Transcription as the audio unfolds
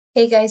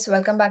Hey guys,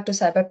 welcome back to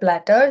Cyber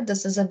Platter.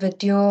 This is a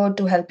video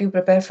to help you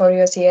prepare for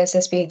your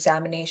CISSP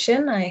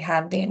examination. I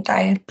have the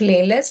entire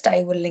playlist.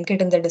 I will link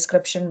it in the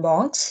description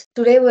box.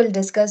 Today we'll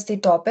discuss the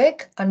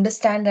topic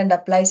Understand and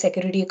Apply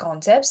Security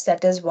Concepts,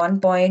 that is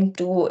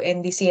 1.2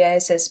 in the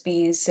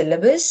CISSP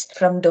syllabus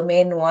from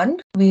Domain 1.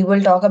 We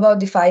will talk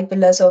about the 5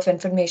 pillars of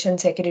information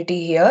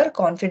security here: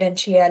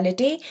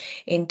 confidentiality,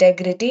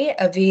 integrity,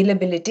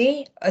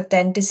 availability,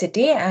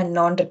 authenticity, and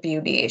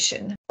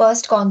non-repudiation.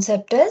 First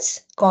concept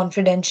is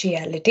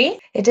confidentiality.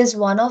 It is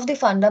one of the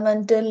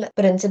fundamental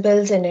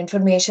principles in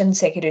information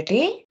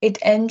security. It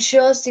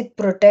ensures the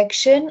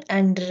protection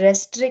and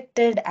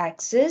restricted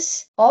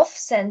access of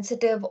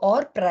sensitive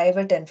or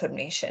private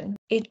information.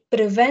 It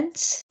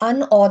prevents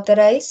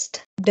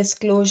unauthorized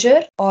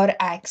disclosure or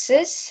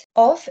access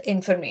of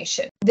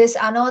information. This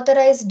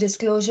unauthorized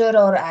disclosure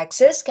or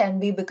access can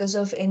be because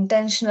of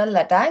intentional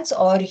attacks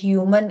or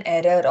human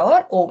error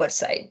or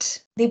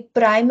oversight. The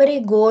primary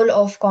goal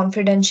of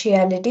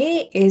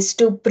confidentiality is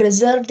to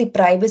preserve the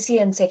privacy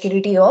and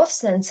security of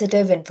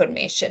sensitive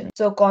information.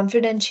 So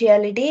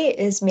confidentiality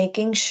is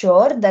making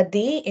sure that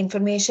the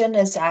information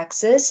is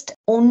accessed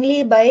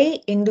only by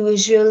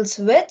individuals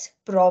with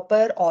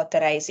proper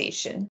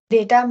authorization.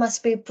 Data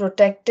must be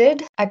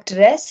protected at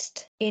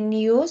rest, in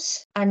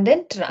use, and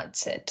in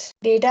transit.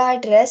 Data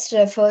at rest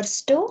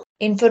refers to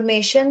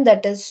information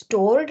that is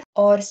stored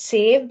or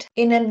saved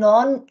in a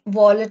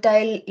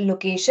non-volatile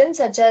location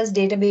such as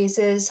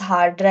databases,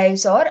 hard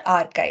drives, or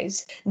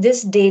archives.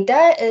 This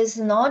data is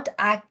not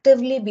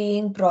actively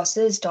being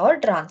processed or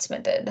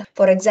transmitted.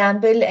 For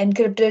example,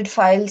 encrypted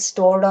files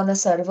stored on a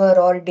server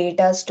or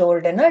data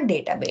stored in a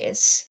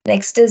database.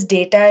 Next is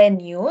data in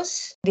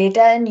use.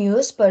 Data in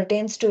use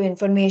pertains to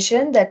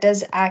information that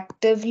is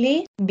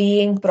actively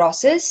being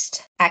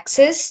processed,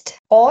 accessed,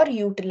 or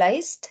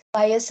utilized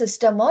by a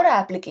system or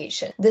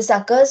application. This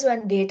occurs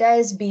when data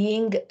is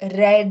being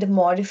read,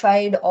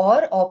 modified,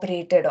 or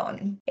operated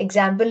on.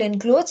 Example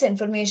includes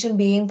information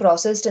being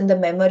processed in the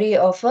memory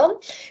of a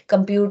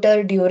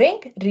computer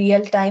during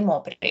real-time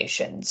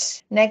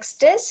operations.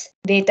 Next is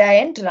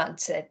data in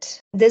transit.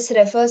 This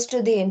refers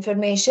to the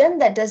information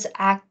that is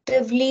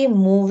actively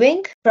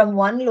moving from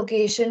one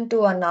location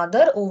to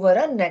another over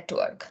a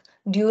network.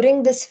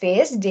 During this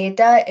phase,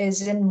 data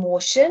is in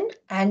motion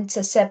and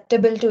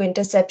susceptible to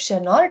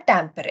interception or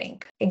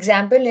tampering.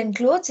 Example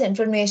includes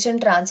information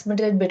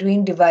transmitted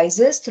between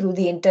devices through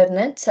the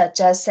internet,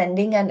 such as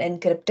sending an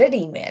encrypted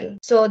email.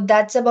 So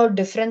that's about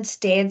different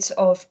states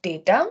of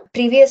data.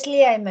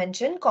 Previously, I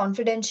mentioned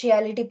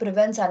confidentiality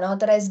prevents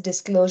unauthorized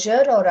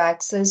disclosure or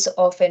access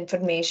of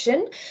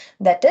information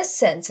that is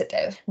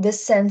sensitive.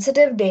 This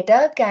sensitive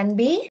data can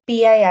be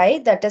PII,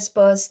 that is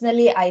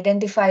personally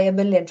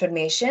identifiable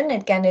information.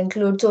 It can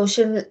include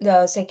social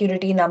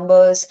security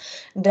numbers,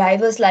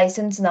 driver's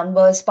license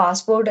numbers,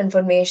 passport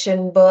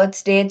information,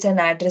 birth dates and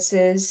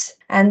addresses.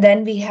 And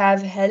then we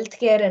have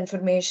healthcare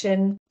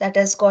information that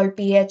is called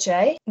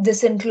PHI.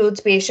 This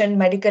includes patient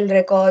medical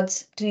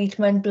records,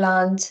 treatment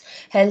plans,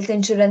 health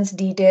insurance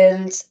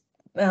details,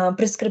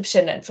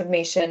 prescription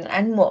information,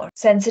 and more.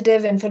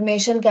 Sensitive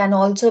information can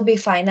also be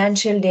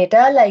financial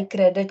data like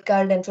credit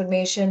card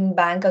information,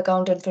 bank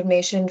account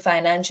information,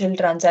 financial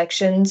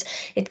transactions.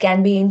 It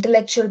can be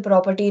intellectual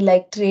property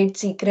like trade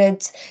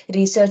secrets,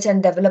 research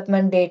and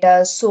development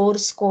data,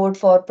 source code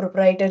for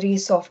proprietary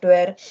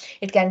software.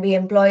 It can be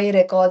employee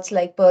records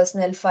like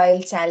personnel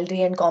files,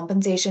 salary and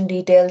compensation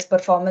details,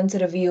 performance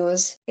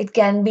reviews. It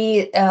can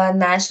be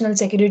national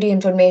security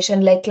information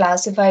like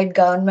classified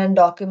government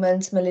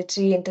documents,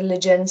 military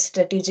intelligence,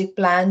 strategic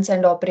plans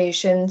and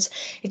operations.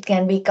 It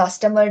can be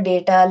customer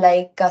data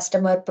like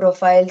customer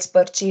profiles,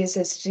 purchase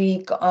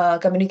history,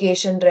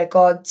 communication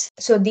records.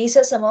 So these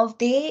are some of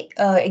the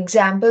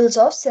examples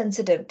of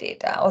sensitive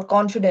data or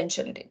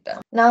confidential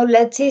data. Now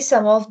let's see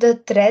some of the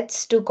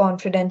threats to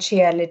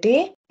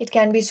confidentiality. It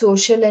can be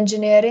social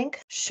engineering,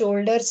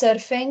 shoulder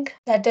surfing,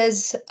 that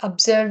is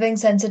observing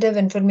sensitive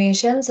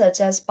information such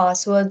as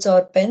passwords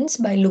or pins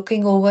by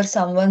looking over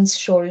someone's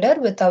shoulder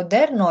without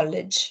their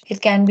knowledge.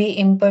 It can be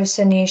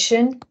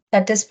impersonation,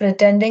 that is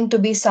pretending to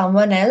be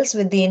someone else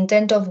with the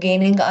intent of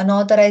gaining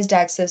unauthorized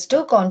access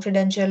to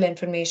confidential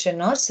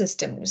information or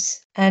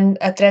systems. And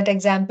a threat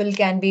example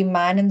can be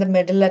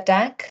man-in-the-middle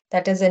attack,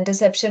 that is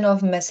interception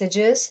of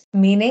messages,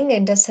 meaning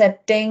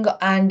intercepting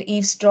and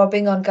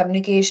eavesdropping on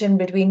communication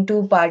between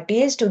two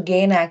parties to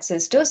gain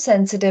access to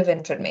sensitive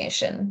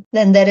information.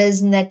 Then there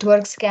is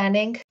network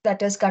scanning,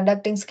 that is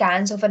conducting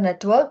scans of a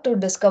network to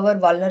discover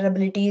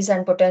vulnerabilities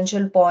and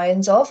potential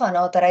points of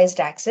unauthorized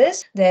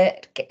access.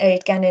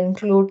 It can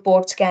include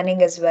port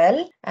scanning as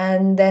well.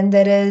 And then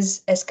there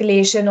is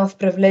escalation of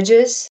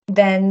privileges,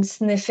 then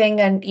sniffing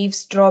and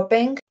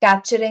eavesdropping,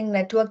 capturing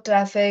network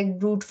traffic,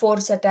 brute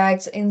force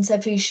attacks,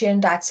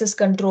 insufficient access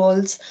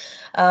controls,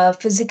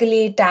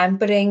 physically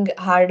tampering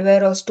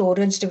hardware or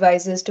storage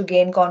devices to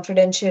gain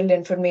confidential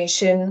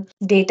information,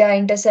 data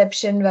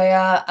interception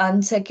via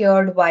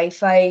unsecured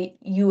Wi-Fi,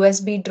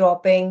 USB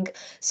dropping,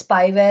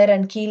 spyware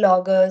and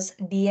keyloggers,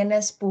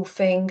 DNS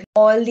spoofing.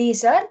 All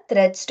these are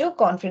threats to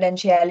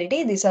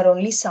confidentiality. These are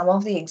only some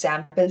of the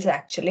examples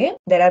actually.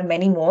 There are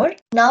many more.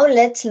 Now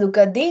let's look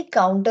at the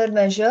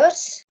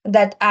countermeasures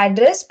that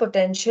address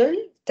potential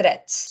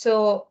threats.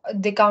 So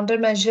the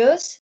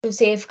countermeasures to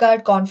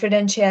safeguard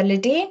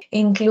confidentiality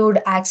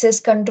include access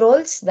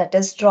controls, that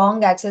is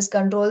strong access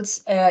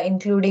controls,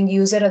 including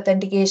user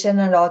authentication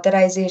and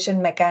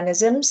authorization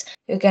mechanisms.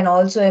 You can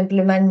also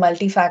implement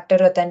multi-factor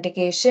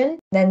authentication.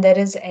 Then there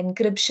is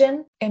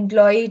encryption,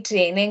 employee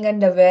training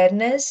and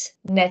awareness,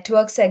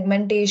 network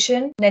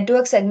segmentation.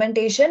 Network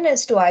segmentation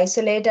is to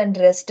isolate and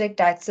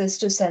restrict access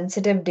to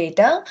sensitive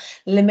data,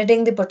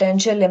 limiting the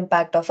potential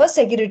impact of a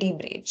security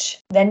breach.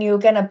 Then you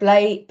can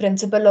apply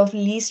principle of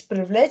least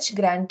privilege,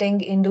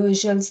 granting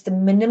individuals the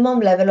minimum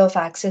level of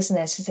access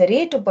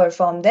necessary to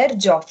perform their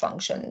job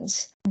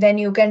functions. Then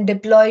you can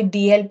deploy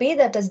DLP,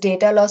 that is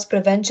data loss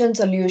prevention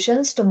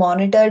solutions, to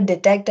monitor,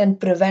 detect, and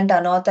prevent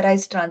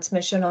unauthorized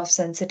transmission of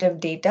sensitive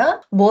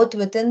data, both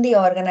within the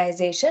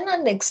organization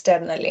and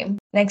externally.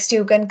 Next,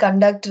 you can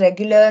conduct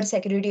regular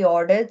security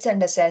audits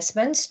and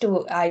assessments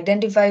to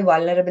identify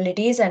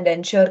vulnerabilities and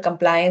ensure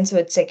compliance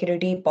with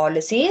security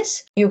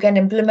policies. You can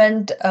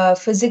implement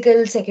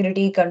physical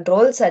security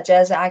controls such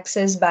as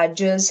access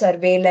badges,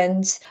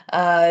 surveillance,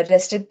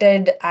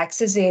 restricted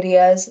access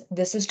areas.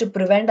 This is to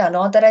prevent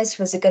unauthorized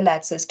physical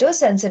access to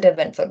sensitive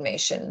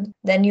information.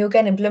 Then you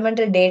can implement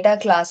a data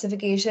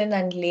classification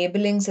and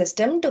labeling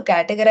system to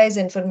categorize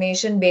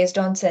information based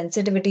on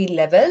sensitivity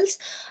levels,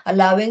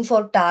 allowing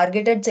for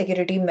targeted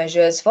security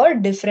measures for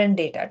different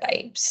data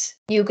types.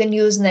 You can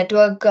use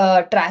network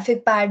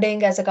traffic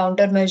padding as a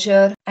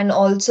countermeasure, and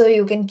also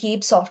you can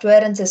keep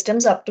software and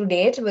systems up to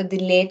date with the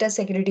latest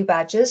security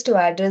patches to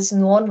address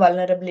known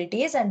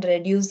vulnerabilities and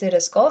reduce the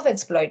risk of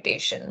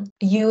exploitation.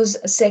 Use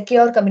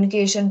secure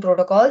communication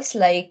protocols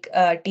like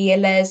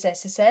TLS,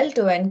 SSL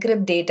to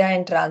encrypt data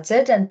in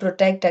transit and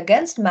protect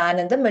against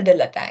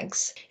man-in-the-middle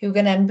attacks. You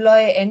can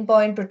employ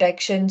endpoint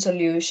protection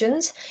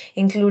solutions,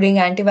 including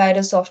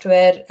antivirus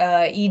software,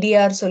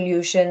 EDR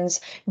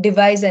solutions,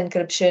 device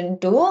encryption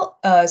to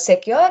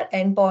secure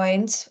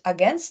endpoints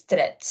against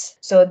threats.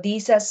 So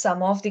these are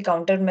some of the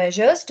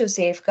countermeasures to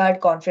safeguard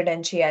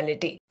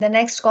confidentiality. The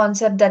next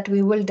concept that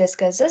we will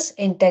discuss is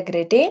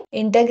integrity.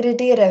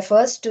 Integrity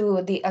refers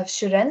to the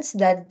assurance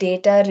that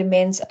data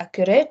remains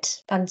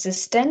accurate,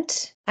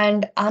 consistent,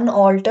 and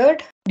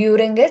unaltered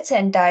during its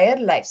entire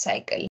life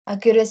cycle.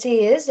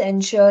 Accuracy is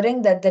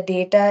ensuring that the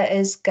data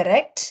is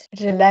correct,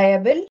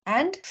 reliable,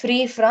 and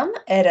free from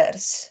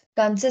errors.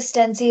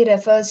 Consistency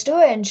refers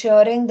to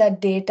ensuring that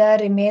data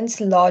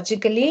remains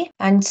logically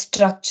and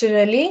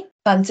structurally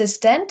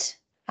consistent,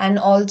 and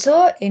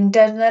also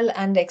internal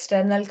and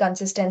external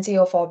consistency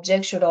of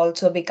objects should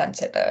also be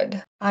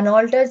considered.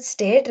 Unaltered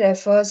state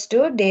refers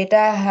to data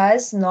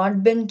has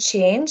not been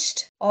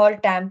changed or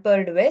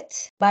tampered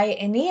with by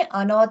any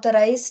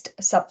unauthorized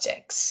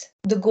subjects.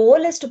 The goal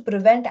is to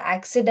prevent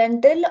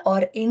accidental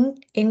or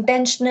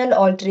intentional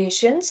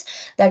alterations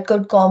that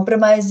could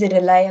compromise the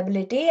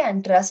reliability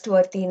and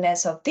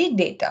trustworthiness of the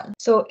data.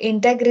 So,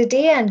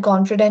 integrity and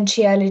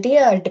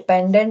confidentiality are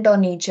dependent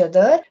on each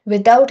other.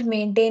 Without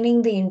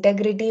maintaining the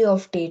integrity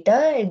of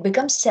data, it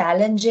becomes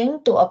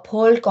challenging to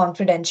uphold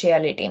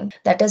confidentiality.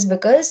 That is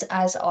because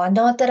as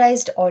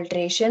unauthorized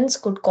alterations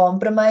could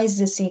compromise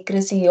the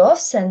secrecy of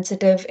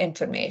sensitive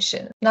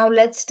information. Now,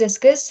 let's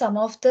discuss some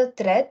of the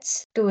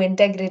threats to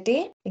integrity.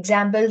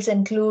 Examples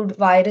include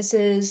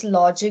viruses,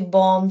 logic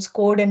bombs,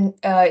 code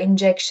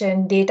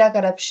injection, data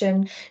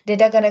corruption.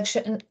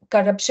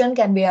 Corruption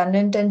can be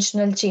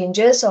unintentional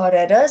changes or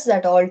errors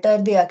that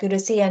alter the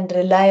accuracy and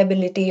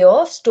reliability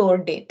of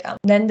stored data.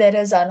 Then there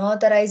is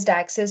unauthorized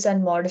access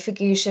and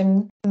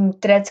modification.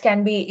 Threats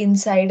can be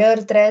insider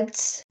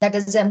threats, that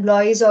is,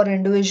 employees or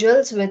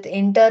individuals with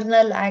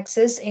internal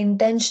access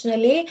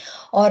intentionally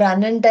or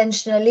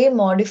unintentionally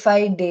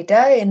modify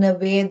data in a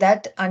way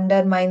that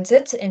undermines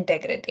its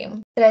integrity.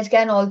 Threat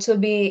can also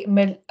be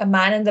a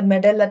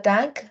man-in-the-middle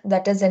attack,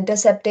 that is,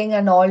 intercepting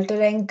and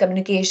altering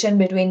communication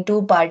between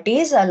two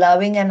parties,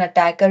 allowing an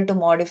attacker to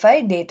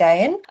modify data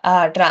in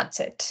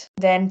transit.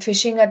 Then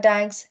phishing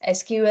attacks,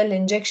 SQL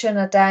injection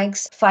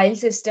attacks, file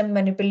system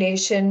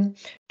manipulation,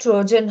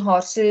 Trojan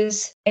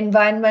horses,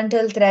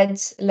 environmental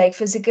threats like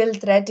physical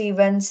threat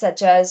events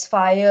such as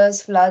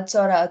fires, floods,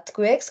 or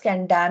earthquakes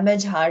can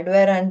damage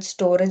hardware and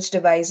storage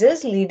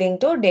devices, leading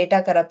to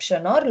data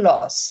corruption or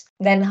loss.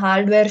 Then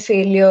hardware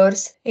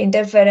failures,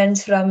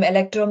 interference from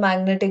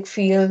electromagnetic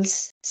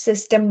fields,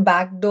 system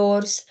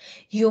backdoors,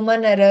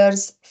 human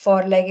errors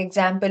for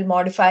example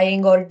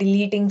modifying or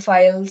deleting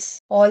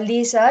files. All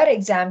these are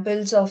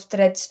examples of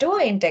threats to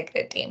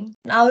integrity.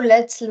 Now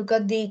let's look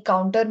at the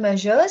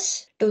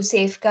countermeasures to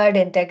safeguard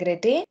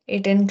integrity.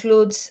 It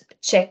includes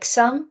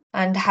checksum,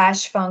 and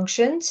hash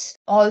functions.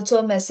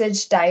 Also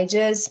message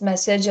digest,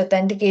 message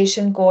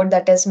authentication code,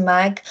 that is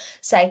MAC,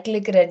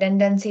 cyclic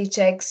redundancy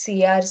check,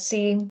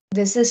 CRC.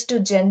 This is to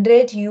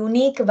generate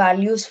unique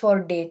values for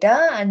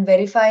data and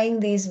verifying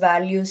these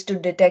values to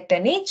detect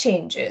any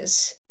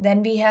changes.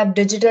 Then we have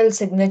digital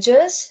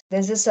signatures.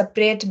 There's a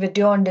separate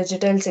video on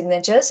digital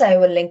signatures. I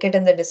will link it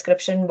in the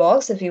description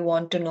box if you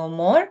want to know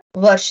more.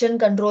 Version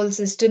control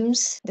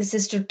systems. This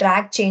is to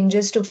track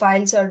changes to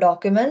files or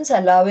documents,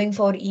 allowing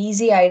for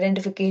easy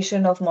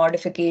identification of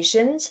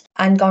modifications.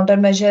 And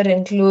countermeasure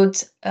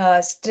includes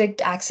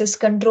strict access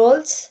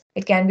controls.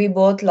 It can be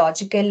both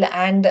logical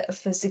and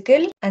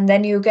physical. And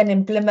then you can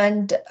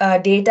implement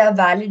data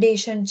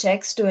validation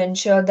checks to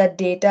ensure that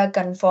data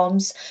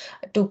conforms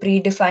to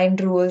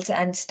predefined rules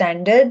and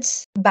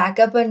standards.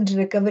 Backup and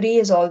recovery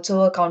is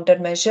also a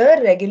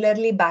countermeasure,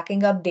 regularly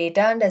backing up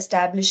data and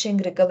establishing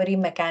recovery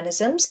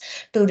mechanisms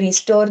to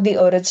restore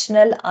the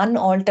original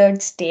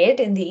unaltered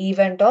state in the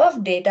event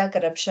of data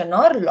corruption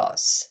or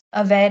loss.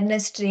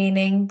 Awareness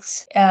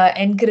trainings,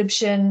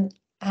 encryption,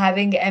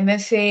 having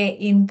MFA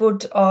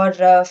input or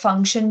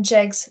function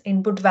checks,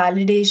 input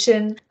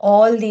validation,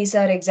 all these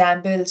are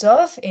examples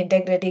of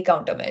integrity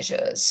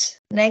countermeasures.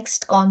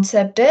 Next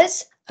concept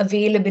is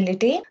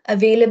availability.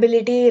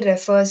 Availability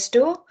refers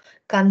to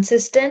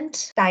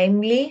consistent,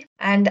 timely,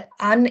 and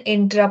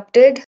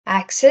uninterrupted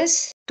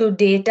access to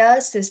data,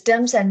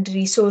 systems, and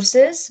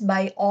resources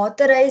by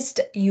authorized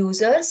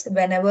users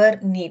whenever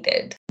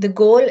needed. The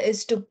goal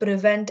is to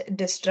prevent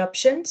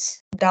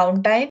disruptions,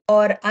 downtime,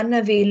 or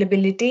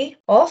unavailability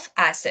of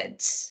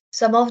assets.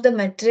 Some of the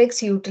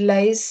metrics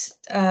utilized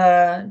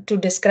to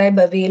describe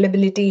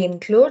availability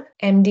include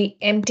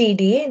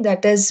MTD,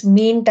 that is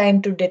mean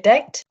time to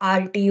detect,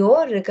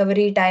 RTO,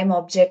 recovery time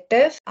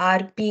objective,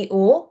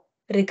 RPO,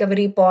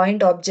 recovery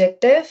point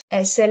objective,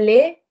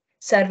 SLA,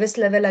 service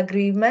level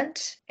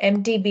agreement,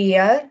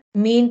 MTBR,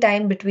 mean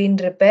time between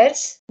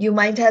repairs. You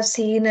might have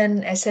seen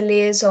in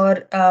SLAs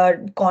or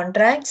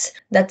contracts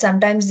that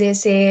sometimes they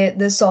say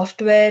the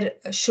software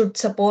should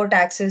support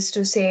access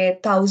to say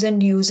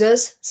 1,000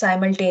 users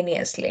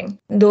simultaneously.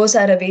 Those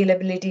are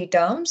availability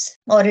terms.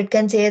 Or it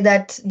can say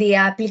that the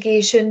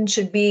application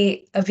should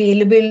be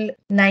available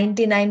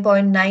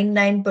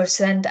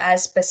 99.99%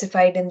 as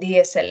specified in the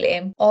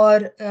SLA.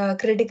 Or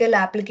critical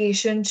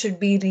application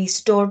should be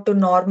restored to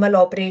normal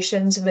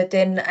operations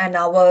within an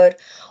hour.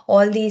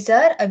 All these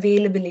are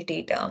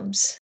availability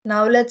terms.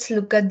 Now let's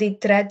look at the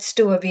threats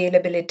to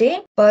availability.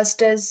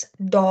 First is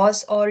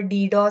DOS or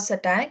DDoS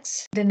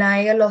attacks,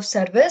 denial of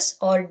service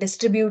or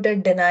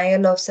distributed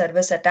denial of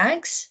service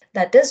attacks.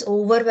 That is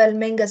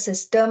overwhelming a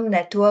system,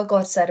 network,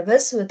 or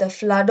service with a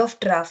flood of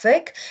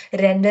traffic,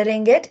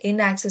 rendering it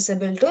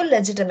inaccessible to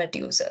legitimate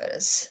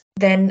users.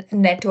 Then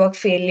network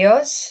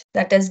failures,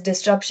 that is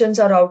disruptions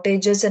or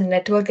outages in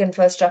network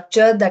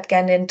infrastructure that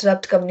can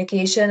interrupt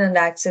communication and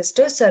access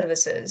to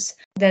services.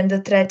 Then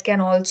the threat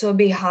can also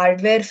be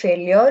hardware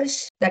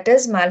failures, that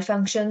is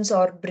malfunctions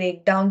or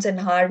breakdowns in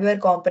hardware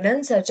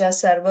components such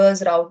as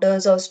servers,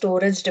 routers, or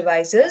storage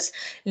devices,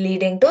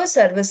 leading to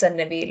service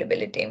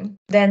unavailability.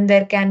 Then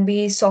there can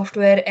be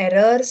software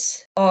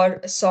errors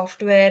or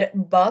software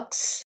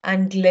bugs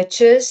and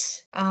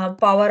glitches,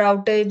 power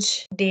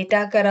outage,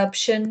 data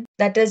corruption,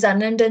 that is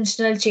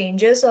unintentional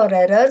changes or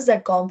errors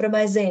that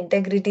compromise the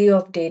integrity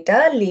of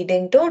data,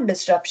 leading to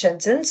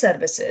disruptions in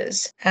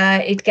services.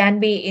 It can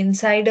be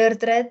insider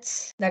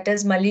threats, that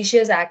is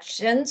malicious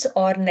actions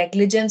or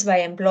negligence by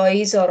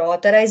employees or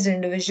authorized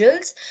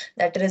individuals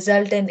that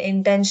result in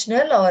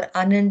intentional or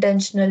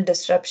unintentional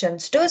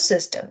disruptions to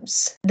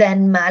systems.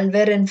 Then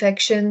malware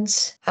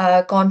infections,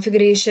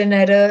 configuration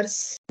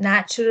errors,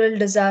 natural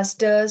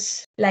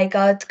disasters like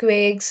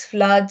earthquakes,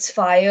 floods,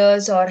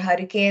 fires, or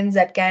hurricanes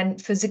that can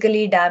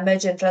physically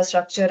damage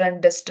infrastructure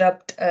and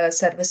disrupt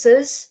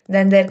services.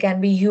 Then there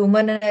can be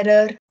human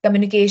error,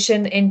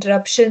 communication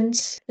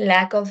interruptions,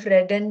 lack of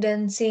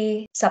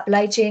redundancy,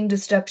 supply chain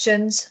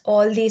disruptions.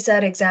 All these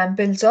are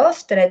examples of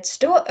threats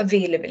to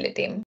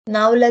availability.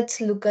 Now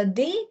let's look at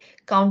the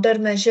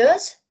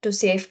countermeasures to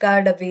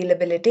safeguard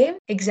availability.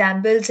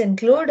 Examples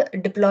include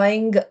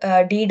deploying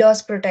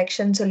DDoS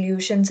protection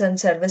solutions and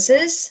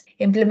services,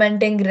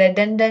 implementing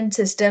redundant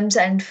systems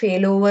and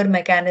failover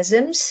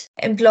mechanisms,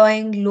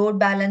 employing load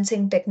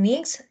balancing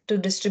techniques to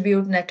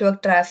distribute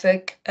network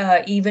traffic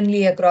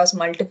evenly across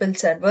multiple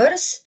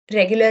servers,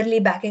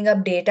 regularly backing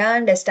up data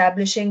and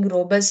establishing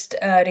robust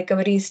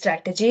recovery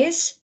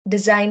strategies,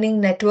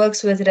 designing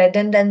networks with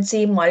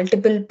redundancy,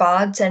 multiple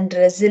paths, and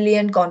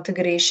resilient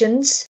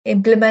configurations,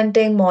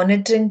 implementing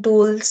monitoring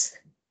tools,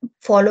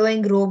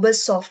 following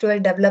robust software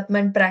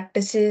development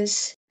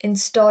practices,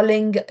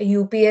 installing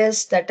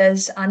UPS, that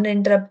is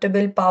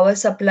uninterruptible power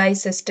supply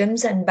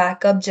systems, and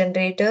backup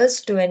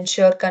generators to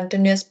ensure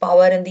continuous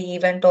power in the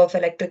event of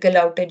electrical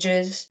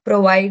outages,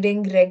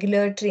 providing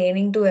regular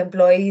training to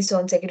employees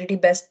on security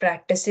best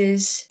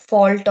practices,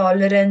 fault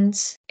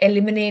tolerance,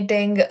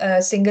 eliminating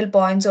single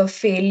points of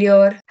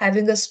failure,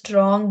 having a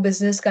strong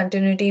business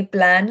continuity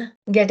plan,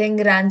 getting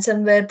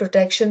ransomware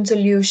protection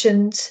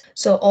solutions.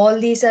 So all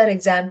these are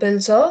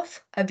examples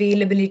of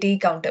availability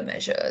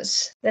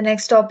countermeasures. The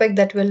next topic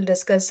that we'll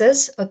discuss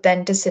is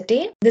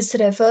authenticity. This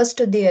refers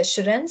to the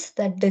assurance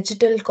that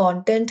digital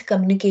content,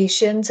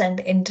 communications, and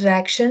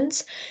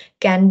interactions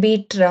can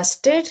be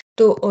trusted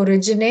to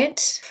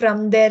originate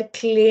from their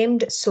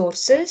claimed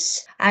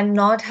sources and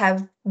not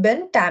have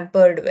been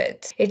tampered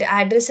with. It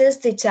addresses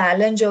the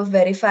challenge of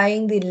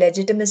verifying the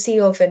legitimacy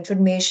of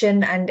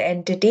information and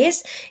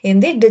entities in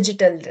the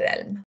digital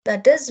realm.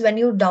 That is, when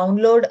you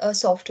download a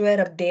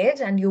software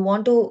update and you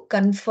want to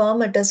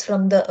confirm it is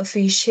from the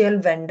official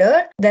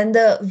vendor, then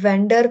the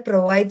vendor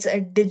provides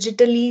a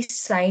digitally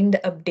signed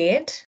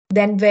update.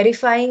 Then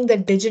verifying the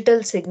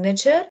digital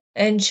signature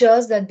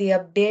ensures that the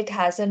update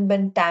hasn't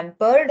been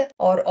tampered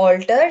or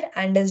altered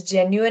and is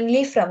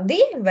genuinely from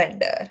the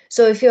vendor.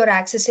 So if you're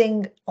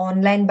accessing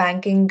online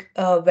banking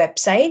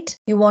website,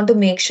 you want to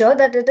make sure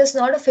that it is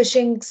not a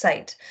phishing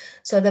site.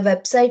 So the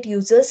website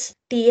uses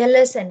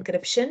TLS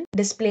encryption,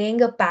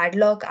 displaying a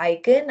padlock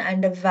icon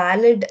and a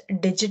valid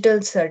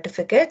digital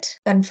certificate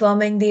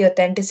confirming the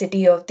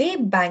authenticity of the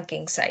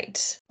banking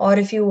sites. Or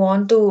if you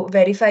want to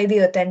verify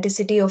the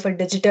authenticity of a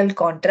digital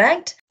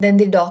contract, then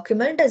the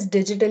document is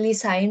digitally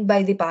signed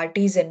by the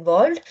parties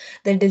involved.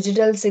 The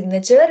digital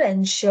signature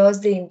ensures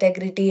the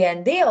integrity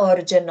and the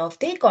origin of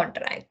the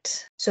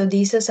contract. So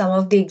these are some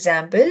of the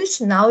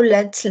examples. Now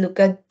let's look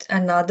at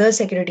another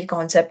security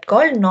concept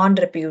called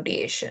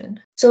non-repudiation.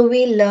 So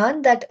we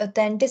learn that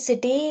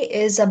authenticity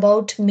is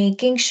about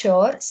making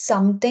sure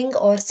something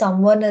or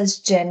someone is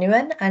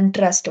genuine and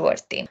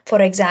trustworthy.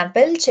 For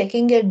example,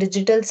 checking a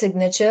digital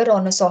signature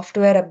on a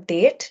software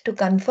update to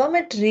confirm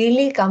it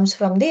really comes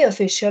from the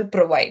official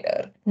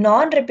provider.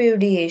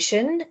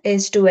 Non-repudiation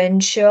is to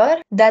ensure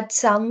that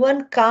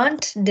someone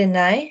can't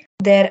deny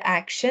their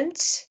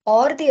actions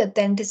or the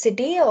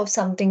authenticity of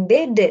something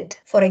they did.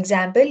 For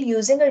example,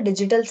 using a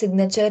digital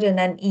signature in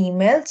an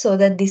email so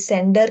that the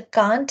sender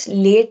can't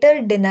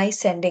later deny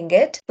sending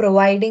it,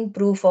 providing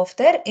proof of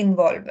their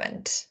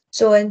involvement.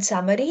 So in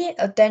summary,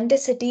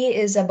 authenticity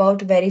is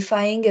about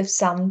verifying if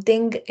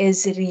something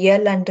is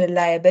real and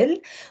reliable,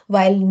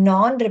 while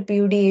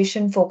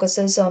non-repudiation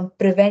focuses on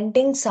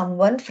preventing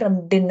someone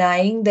from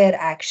denying their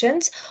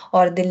actions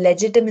or the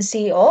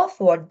legitimacy of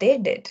what they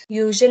did.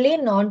 Usually,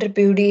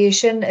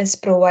 non-repudiation is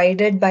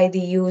provided by the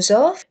use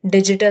of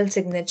digital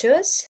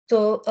signatures.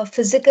 So a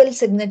physical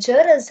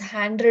signature is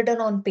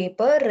handwritten on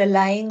paper,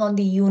 relying on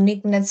the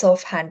uniqueness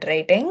of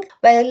handwriting,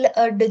 while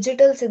a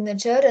digital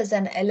signature is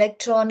an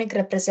electronic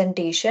representation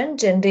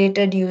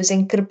generated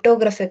using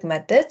cryptographic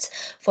methods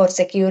for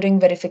securing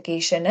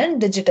verification in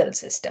digital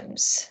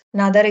systems.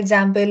 Another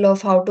example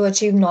of how to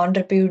achieve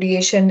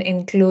non-repudiation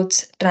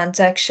includes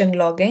transaction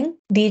logging.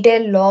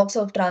 Detailed logs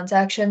of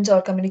transactions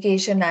or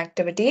communication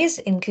activities,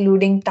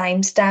 including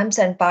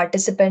timestamps and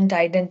participant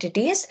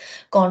identities,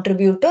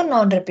 contribute to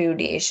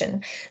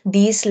non-repudiation.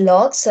 These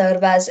logs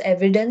serve as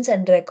evidence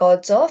and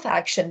records of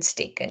actions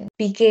taken.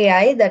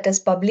 PKI, that is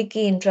public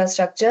key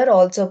infrastructure,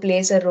 also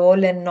plays a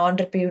role in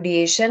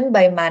non-repudiation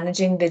by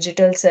managing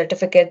digital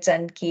certificates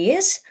and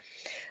keys.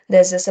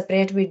 There's a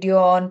separate video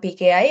on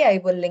PKI.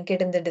 I will link it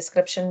in the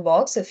description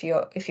box if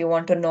you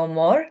want to know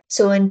more.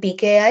 So in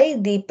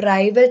PKI, the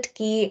private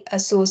key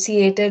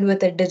associated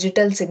with a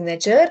digital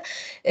signature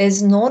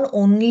is known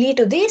only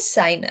to the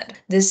signer.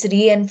 This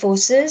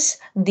reinforces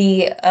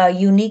the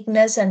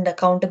uniqueness and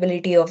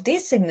accountability of the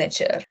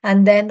signature.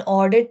 And then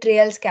audit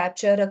trails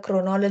capture a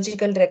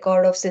chronological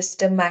record of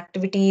system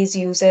activities,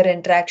 user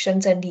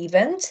interactions, and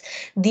events.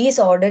 These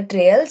audit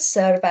trails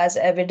serve as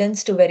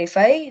evidence to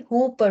verify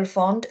who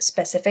performed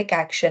specific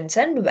actions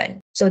and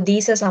when. So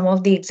these are some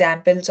of the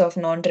examples of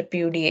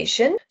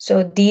non-repudiation.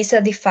 So these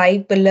are the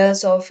 5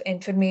 pillars of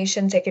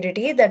information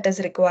security that is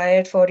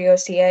required for your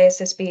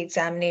CISSP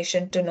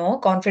examination to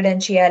know: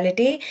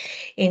 confidentiality,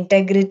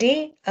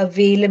 integrity,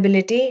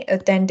 availability,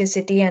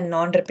 authenticity, and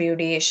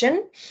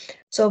non-repudiation.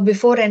 So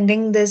before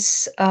ending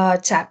this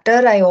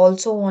chapter, I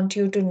also want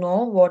you to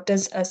know what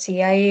is a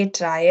CIA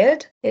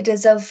triad. It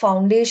is a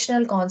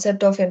foundational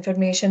concept of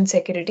information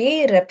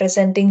security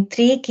representing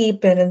 3 key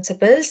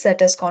principles, that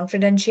is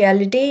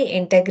confidentiality,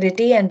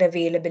 integrity, and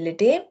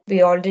availability.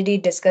 We already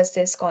discussed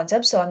this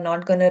concept, so I'm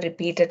not going to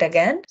repeat it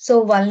again.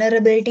 So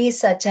vulnerabilities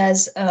such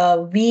as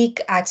weak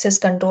access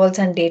controls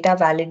and data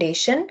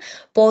validation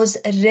pose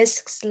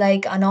risks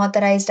like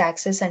unauthorized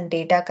access and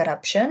data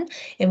corruption,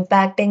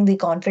 impacting the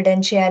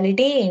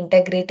confidentiality,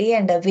 integrity,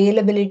 and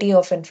availability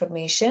of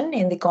information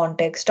in the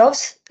context of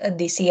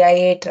the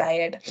CIA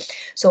triad.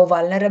 So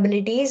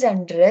vulnerabilities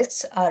and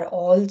risks are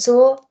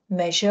also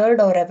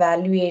measured or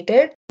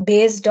evaluated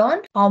based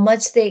on how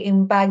much they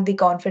impact the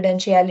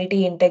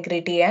confidentiality,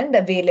 integrity, and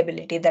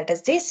availability. That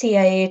is the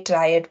CIA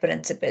triad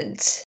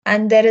principles.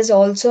 And there is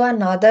also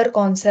another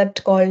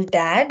concept called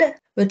DAD,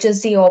 which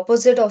is the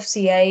opposite of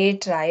CIA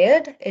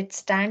triad. It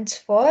stands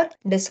for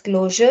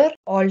disclosure,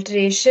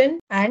 alteration,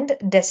 and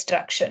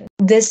destruction.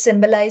 This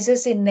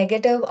symbolizes the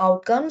negative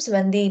outcomes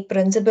when the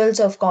principles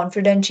of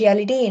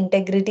confidentiality,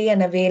 integrity,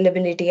 and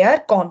availability are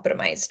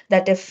compromised.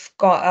 That if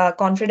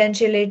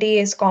confidentiality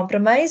is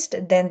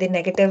compromised, then the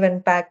negative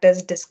impact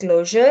is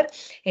disclosure.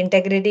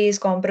 Integrity is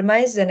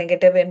compromised, the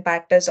negative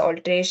impact is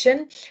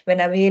alteration. When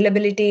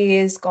availability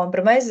is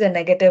compromised, the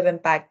negative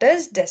impact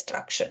is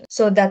destruction.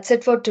 So that's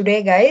it for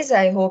today, guys.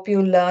 I hope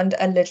you learned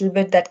a little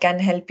bit that can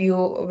help you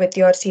with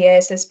your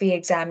CISSP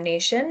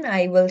examination.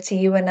 I will see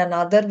you in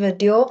another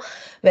video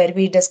where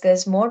we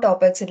discuss more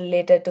topics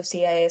related to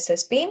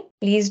CISSP.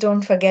 Please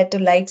don't forget to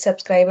like,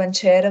 subscribe, and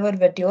share our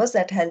videos.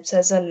 That helps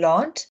us a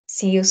lot.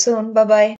 See you soon. Bye bye.